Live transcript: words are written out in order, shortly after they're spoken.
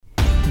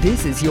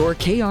This is your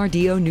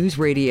KRDO News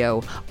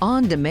Radio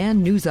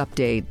on-demand news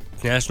update.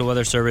 National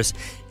Weather Service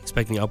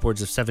expecting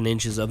upwards of 7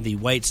 inches of the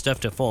white stuff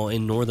to fall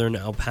in northern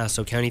El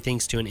Paso County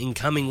thanks to an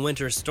incoming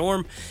winter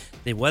storm.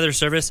 The Weather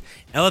Service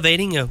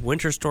elevating a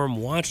winter storm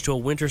watch to a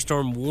winter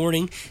storm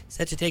warning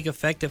set to take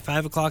effect at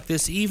 5 o'clock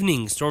this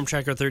evening. Storm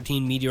Tracker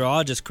 13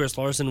 meteorologist Chris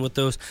Larson with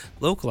those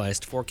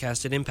localized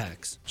forecasted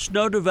impacts.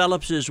 Snow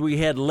develops as we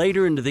head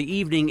later into the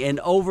evening and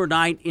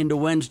overnight into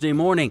Wednesday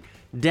morning.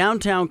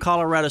 Downtown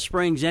Colorado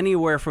Springs,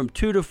 anywhere from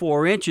 2 to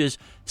 4 inches,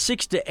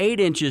 6 to 8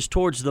 inches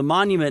towards the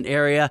Monument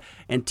area,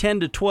 and 10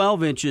 to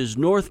 12 inches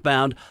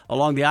northbound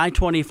along the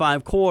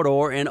I-25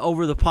 corridor and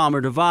over the Palmer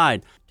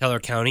Divide. Teller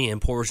County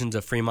and portions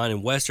of Fremont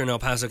and western El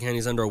Paso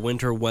counties under a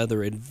winter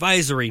weather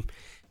advisory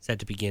set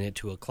to begin at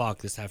 2 o'clock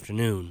this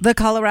afternoon. The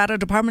Colorado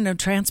Department of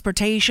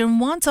Transportation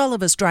wants all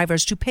of us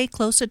drivers to pay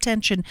close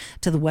attention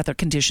to the weather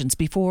conditions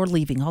before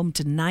leaving home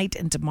tonight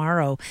and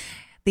tomorrow.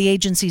 The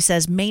agency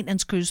says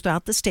maintenance crews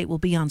throughout the state will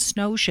be on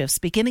snow shifts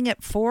beginning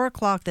at 4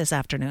 o'clock this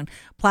afternoon.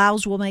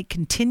 Plows will make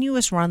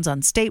continuous runs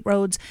on state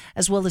roads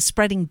as well as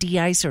spreading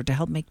de-icer to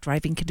help make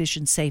driving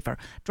conditions safer.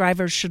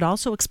 Drivers should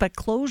also expect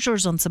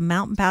closures on some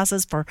mountain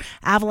passes for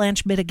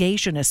avalanche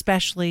mitigation,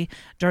 especially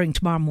during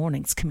tomorrow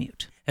morning's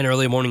commute. An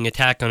early morning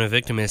attack on a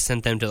victim has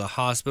sent them to the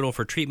hospital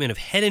for treatment of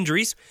head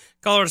injuries.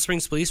 Colorado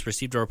Springs police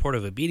received a report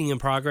of a beating in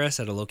progress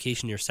at a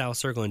location near South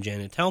Circle and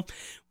Janitel.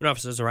 When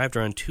officers arrived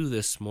around 2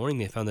 this morning,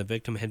 they found the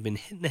victim had been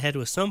hit in the head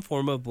with some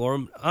form of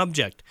blunt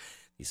object.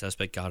 The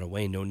suspect got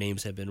away. No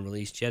names have been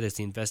released yet as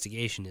the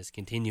investigation is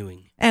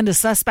continuing. And a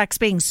suspect's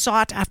being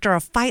sought after a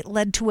fight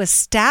led to a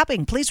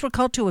stabbing. Police were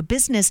called to a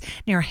business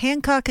near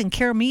Hancock and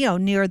Caramillo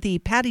near the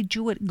Patty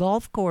Jewett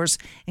Golf Course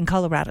in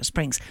Colorado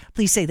Springs.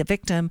 Police say the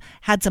victim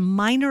had some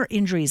minor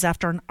injuries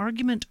after an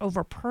argument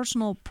over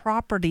personal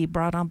property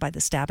brought on by the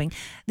stabbing.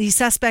 The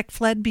suspect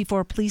fled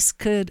before police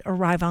could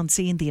arrive on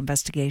scene. The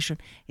investigation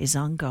is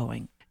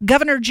ongoing.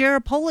 Governor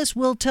Jared Polis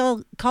will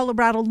tell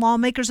Colorado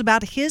lawmakers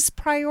about his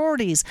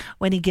priorities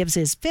when he gives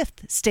his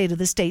 5th State of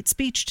the State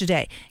speech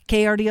today.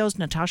 KRDO's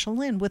Natasha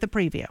Lynn with a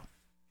preview.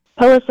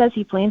 Polis says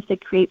he plans to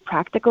create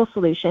practical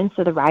solutions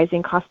to the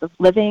rising cost of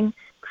living,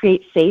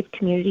 create safe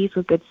communities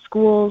with good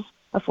schools,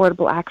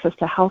 affordable access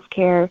to health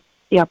care,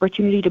 the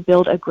opportunity to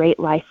build a great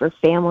life for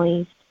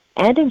families,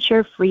 and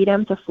ensure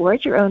freedom to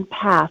forge your own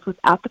path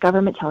without the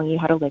government telling you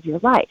how to live your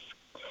life.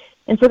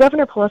 And so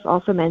Governor Polis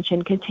also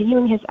mentioned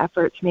continuing his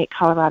effort to make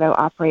Colorado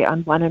operate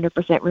on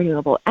 100%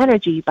 renewable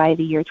energy by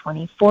the year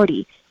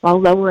 2040 while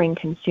lowering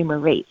consumer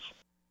rates.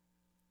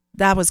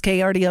 That was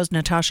KRDO's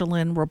Natasha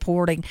Lynn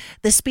reporting.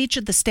 The speech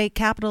at the state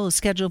capitol is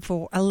scheduled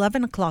for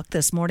 11 o'clock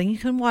this morning. You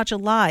can watch it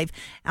live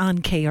on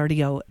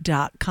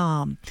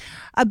KRDO.com.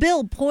 A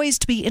bill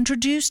poised to be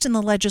introduced in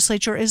the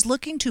legislature is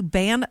looking to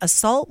ban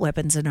assault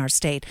weapons in our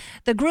state.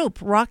 The group,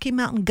 Rocky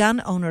Mountain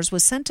Gun Owners,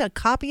 was sent a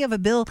copy of a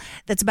bill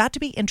that's about to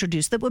be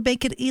introduced that would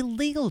make it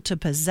illegal to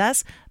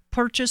possess,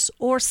 purchase,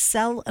 or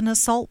sell an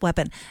assault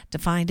weapon,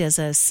 defined as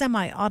a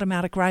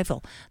semi-automatic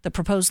rifle. The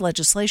proposed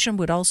legislation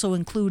would also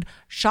include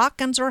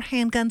shotguns or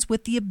handguns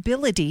with the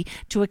ability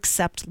to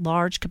accept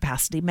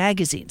large-capacity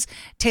magazines.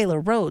 Taylor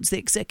Rhodes, the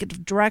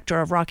executive director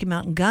of Rocky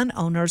Mountain Gun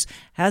Owners,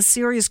 has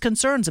serious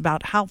concerns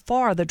about how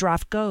far the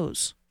draft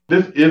goes.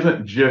 This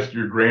isn't just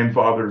your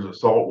grandfather's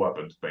assault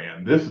weapons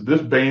ban.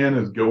 This ban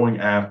is going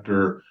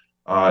after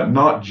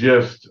not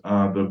just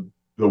the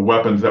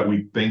weapons that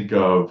we think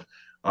of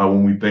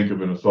when we think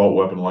of an assault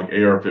weapon like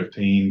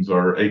AR-15s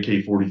or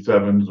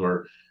AK-47s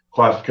or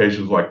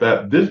classifications like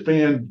that. This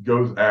ban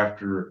goes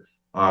after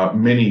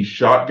many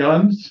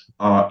shotguns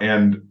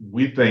and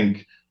we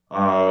think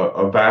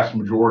a vast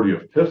majority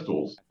of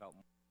pistols.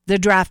 The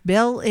draft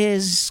bill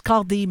is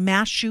called the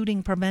Mass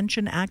Shooting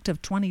Prevention Act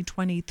of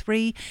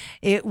 2023.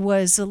 It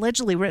was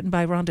allegedly written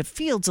by Rhonda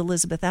Fields,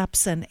 Elizabeth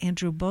Epps, and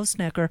Andrew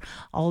Bosnecker,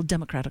 all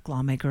Democratic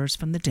lawmakers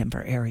from the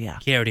Denver area.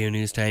 KRDO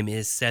News Time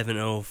is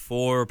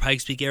 7:04.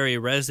 Pikes Peak area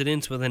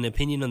residents with an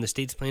opinion on the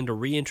state's plan to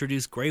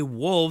reintroduce gray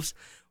wolves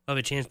will have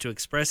a chance to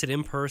express it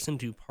in person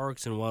to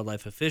parks and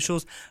wildlife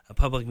officials. A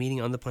public meeting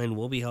on the plan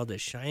will be held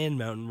at Cheyenne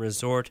Mountain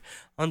Resort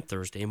on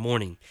Thursday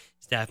morning.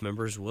 Staff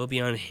members will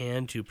be on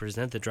hand to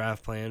present the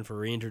draft plan for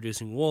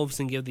reintroducing wolves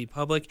and give the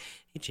public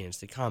a chance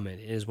to comment.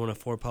 It is one of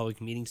 4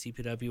 public meetings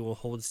CPW will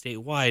hold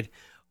statewide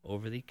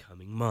over the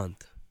coming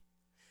month.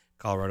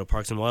 Colorado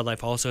Parks and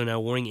Wildlife also now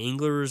warning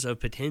anglers of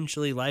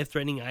potentially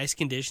life-threatening ice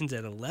conditions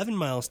at 11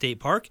 Mile State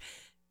Park.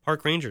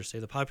 Park rangers say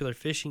the popular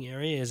fishing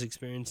area is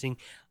experiencing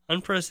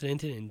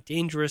unprecedented and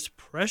dangerous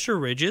pressure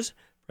ridges.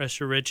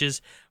 Pressure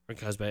ridges are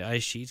caused by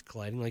ice sheets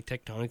colliding like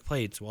tectonic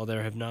plates. While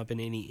there have not been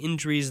any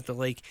injuries at the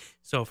lake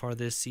so far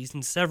this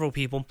season, several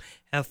people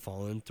have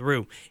fallen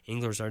through.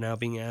 Anglers are now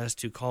being asked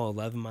to call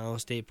 11 Mile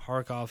State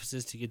Park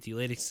offices to get the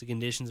latest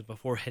conditions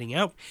before heading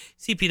out.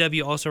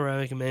 CPW also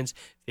recommends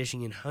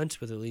fishing in hunts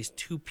with at least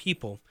 2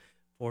 people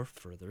for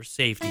further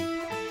safety.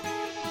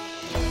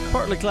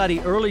 Partly cloudy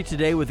early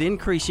today with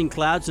increasing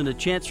clouds and a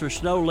chance for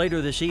snow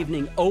later this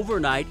evening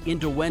overnight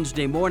into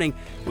Wednesday morning.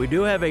 We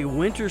do have a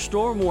winter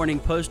storm warning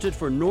posted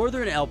for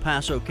northern El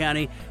Paso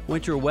County.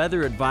 Winter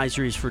weather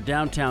advisories for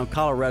downtown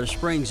Colorado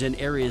Springs and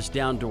areas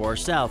down to our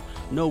south.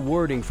 No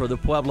wording for the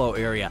Pueblo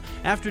area.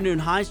 Afternoon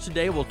highs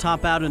today will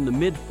top out in the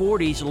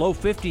mid-40s, low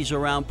 50s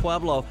around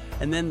Pueblo,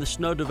 and then the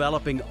snow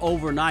developing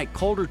overnight.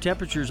 Colder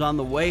temperatures on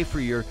the way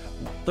for your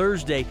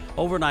Thursday.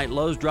 Overnight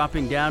lows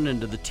dropping down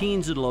into the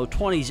teens and low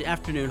 20s.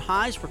 Afternoon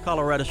highs for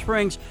Colorado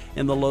Springs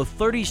in the low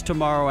 30s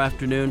tomorrow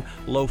afternoon,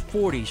 low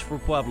 40s for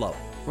Pueblo.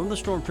 From the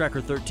Storm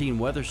Tracker 13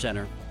 Weather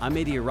Center, I'm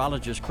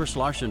meteorologist Chris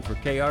Larson for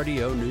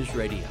KRDO News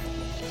Radio.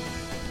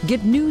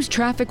 Get news,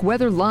 traffic,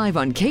 weather live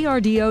on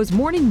KRDO's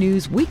Morning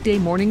News weekday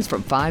mornings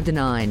from 5 to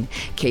 9.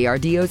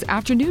 KRDO's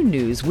Afternoon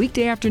News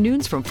weekday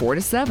afternoons from 4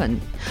 to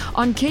 7.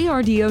 On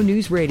KRDO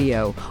News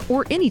Radio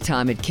or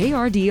anytime at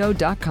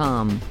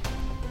KRDO.com.